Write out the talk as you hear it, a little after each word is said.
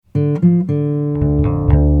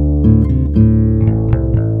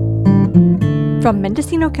From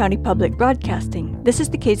Mendocino County Public Broadcasting, this is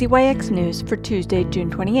the KZYX News for Tuesday, June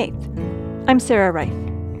 28th. I'm Sarah Reif.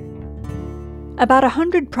 About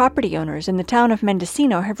 100 property owners in the town of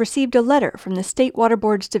Mendocino have received a letter from the State Water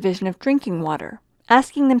Board's Division of Drinking Water,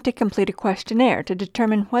 asking them to complete a questionnaire to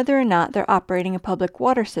determine whether or not they're operating a public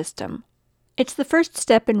water system. It's the first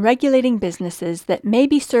step in regulating businesses that may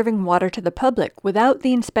be serving water to the public without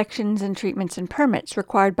the inspections and treatments and permits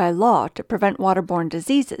required by law to prevent waterborne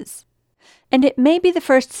diseases. And it may be the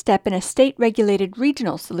first step in a state-regulated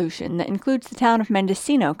regional solution that includes the town of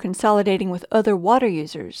Mendocino consolidating with other water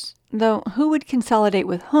users, though who would consolidate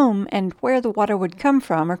with whom and where the water would come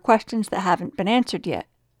from are questions that haven't been answered yet.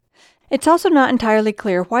 It's also not entirely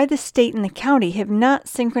clear why the state and the county have not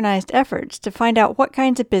synchronized efforts to find out what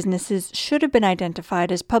kinds of businesses should have been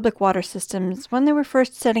identified as public water systems when they were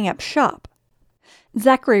first setting up shop.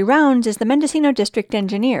 Zachary Rounds is the Mendocino District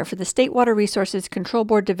Engineer for the State Water Resources Control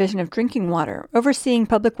Board Division of Drinking Water, overseeing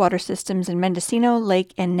public water systems in Mendocino,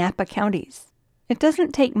 Lake, and Napa counties. It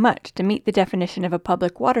doesn't take much to meet the definition of a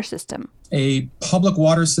public water system. A public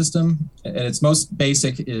water system, at its most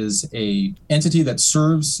basic, is an entity that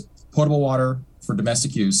serves potable water for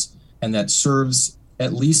domestic use and that serves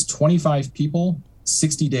at least 25 people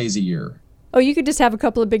 60 days a year. Oh, you could just have a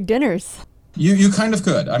couple of big dinners. You kind of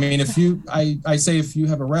could. I mean, I say if you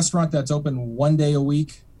have a restaurant that's open one day a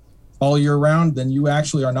week all year round, then you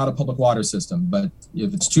actually are not a public water system. But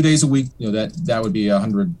if it's 2 days a week, that would be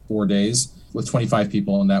 104 days with 25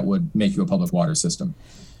 people, and that would make you a public water system.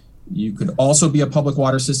 You could also be a public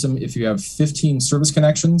water system if you have 15 service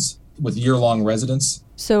connections with year-long residents.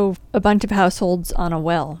 So a bunch of households on a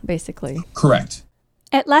well, basically. Correct.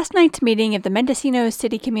 At last night's meeting of the Mendocino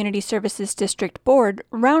City Community Services District Board,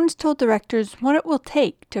 Rounds told directors what it will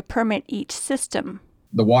take to permit each system.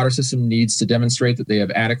 The water system needs to demonstrate that they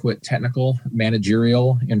have adequate technical,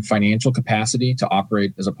 managerial, and financial capacity to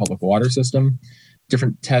operate as a public water system.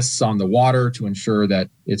 Different tests on the water to ensure that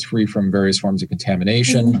it's free from various forms of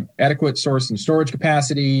contamination, adequate source and storage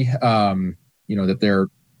capacity, that they're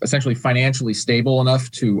essentially financially stable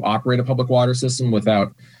enough to operate a public water system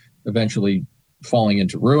without eventually falling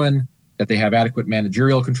into ruin, that they have adequate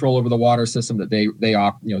managerial control over the water system, that they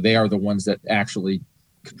are the ones that actually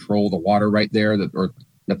control the water right there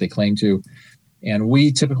that they claim to. And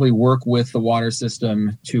we typically work with the water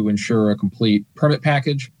system to ensure a complete permit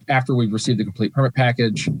package. After we've received the complete permit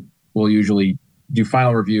package, we'll usually do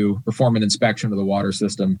final review, perform an inspection of the water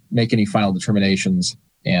system, make any final determinations,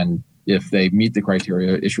 and if they meet the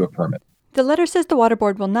criteria, issue a permit. The letter says the Water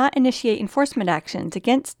Board will not initiate enforcement actions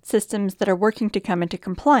against systems that are working to come into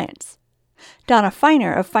compliance. Donna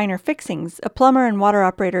Feiner of Feiner Fixings, a plumber and water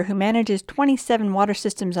operator who manages 27 water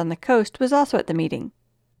systems on the coast, was also at the meeting.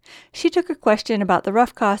 She took a question about the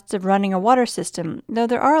rough costs of running a water system, though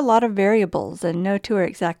there are a lot of variables and no two are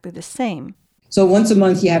exactly the same. So once a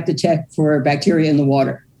month, you have to check for bacteria in the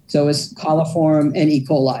water. So it's coliform and E.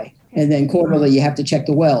 coli. And then quarterly, you have to check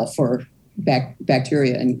the well for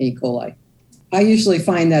bacteria and E. coli. I usually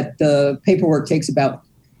find that the paperwork takes about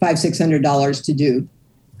 $500-$600 to do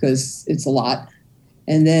because it's a lot.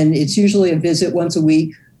 And then it's usually a visit once a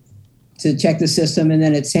week to check the system, and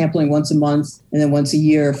then it's sampling once a month and then once a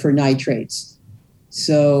year for nitrates.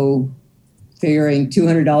 So figuring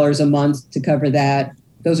 $200 a month to cover that,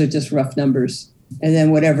 those are just rough numbers. And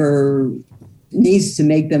then whatever needs to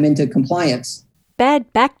make them into compliance.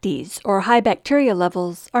 Bad bacties, or high bacteria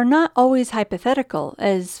levels, are not always hypothetical,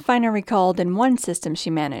 as Feiner recalled in one system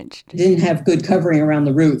she managed. It didn't have good covering around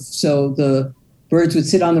the roof, so the birds would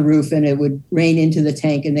sit on the roof and it would rain into the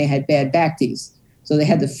tank and they had bad bacties. So they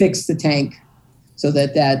had to fix the tank so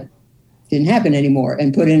that didn't happen anymore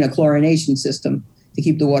and put in a chlorination system to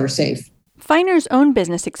keep the water safe. Feiner's own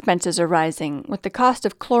business expenses are rising, with the cost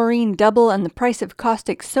of chlorine double and the price of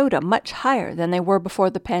caustic soda much higher than they were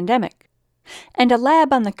before the pandemic. And a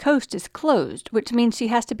lab on the coast is closed, which means she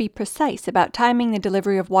has to be precise about timing the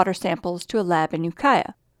delivery of water samples to a lab in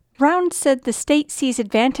Ukiah. Rounds said the state sees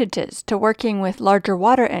advantages to working with larger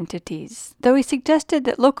water entities, though he suggested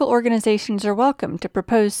that local organizations are welcome to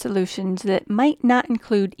propose solutions that might not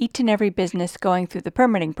include each and every business going through the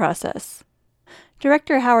permitting process.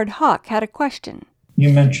 Director Howard Hawk had a question. You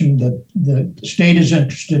mentioned that the state is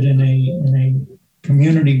interested in a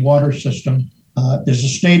community water system. Is the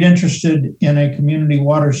state interested in a community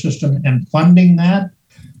water system and funding that?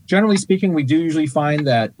 Generally speaking, we do usually find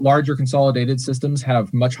that larger consolidated systems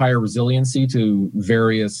have much higher resiliency to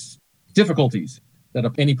various difficulties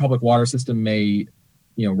that any public water system may,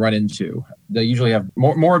 run into. They usually have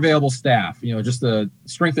more available staff, just the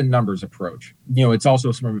strength in numbers approach. It's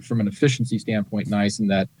also from an efficiency standpoint nice in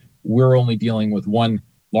that we're only dealing with one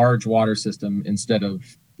large water system instead of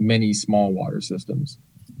many small water systems.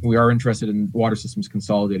 We are interested in water systems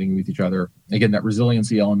consolidating with each other. Again, that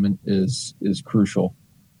resiliency element is crucial.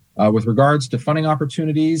 With regards to funding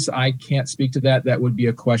opportunities, I can't speak to that. That would be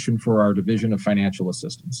a question for our Division of Financial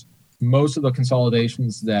Assistance. Most of the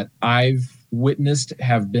consolidations that I've witnessed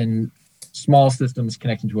have been small systems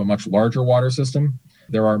connecting to a much larger water system.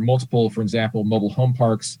 There are multiple, for example, mobile home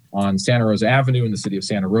parks on Santa Rosa Avenue in the city of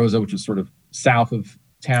Santa Rosa, which is sort of south of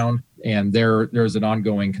town. And there's an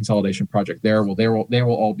ongoing consolidation project there. Well, they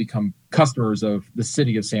will all become customers of the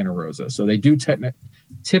city of Santa Rosa. So they do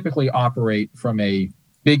typically operate from a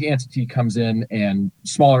big entity comes in and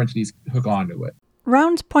smaller entities hook onto it.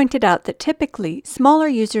 Rounds pointed out that typically, smaller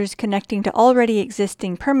users connecting to already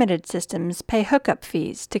existing permitted systems pay hookup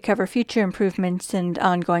fees to cover future improvements and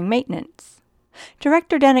ongoing maintenance.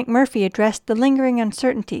 Director Danik Murphy addressed the lingering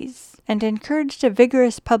uncertainties and encouraged a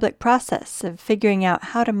vigorous public process of figuring out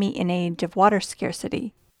how to meet an age of water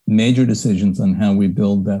scarcity. Major decisions on how we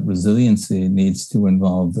build that resiliency needs to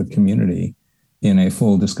involve the community in a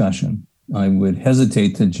full discussion. I would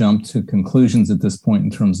hesitate to jump to conclusions at this point in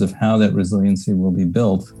terms of how that resiliency will be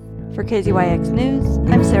built. For KZYX News,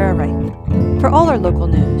 I'm Sarah Reith. For all our local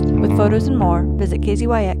news, with photos and more, visit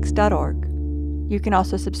kzyx.org. You can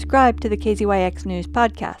also subscribe to the KZYX News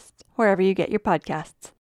podcast, wherever you get your podcasts.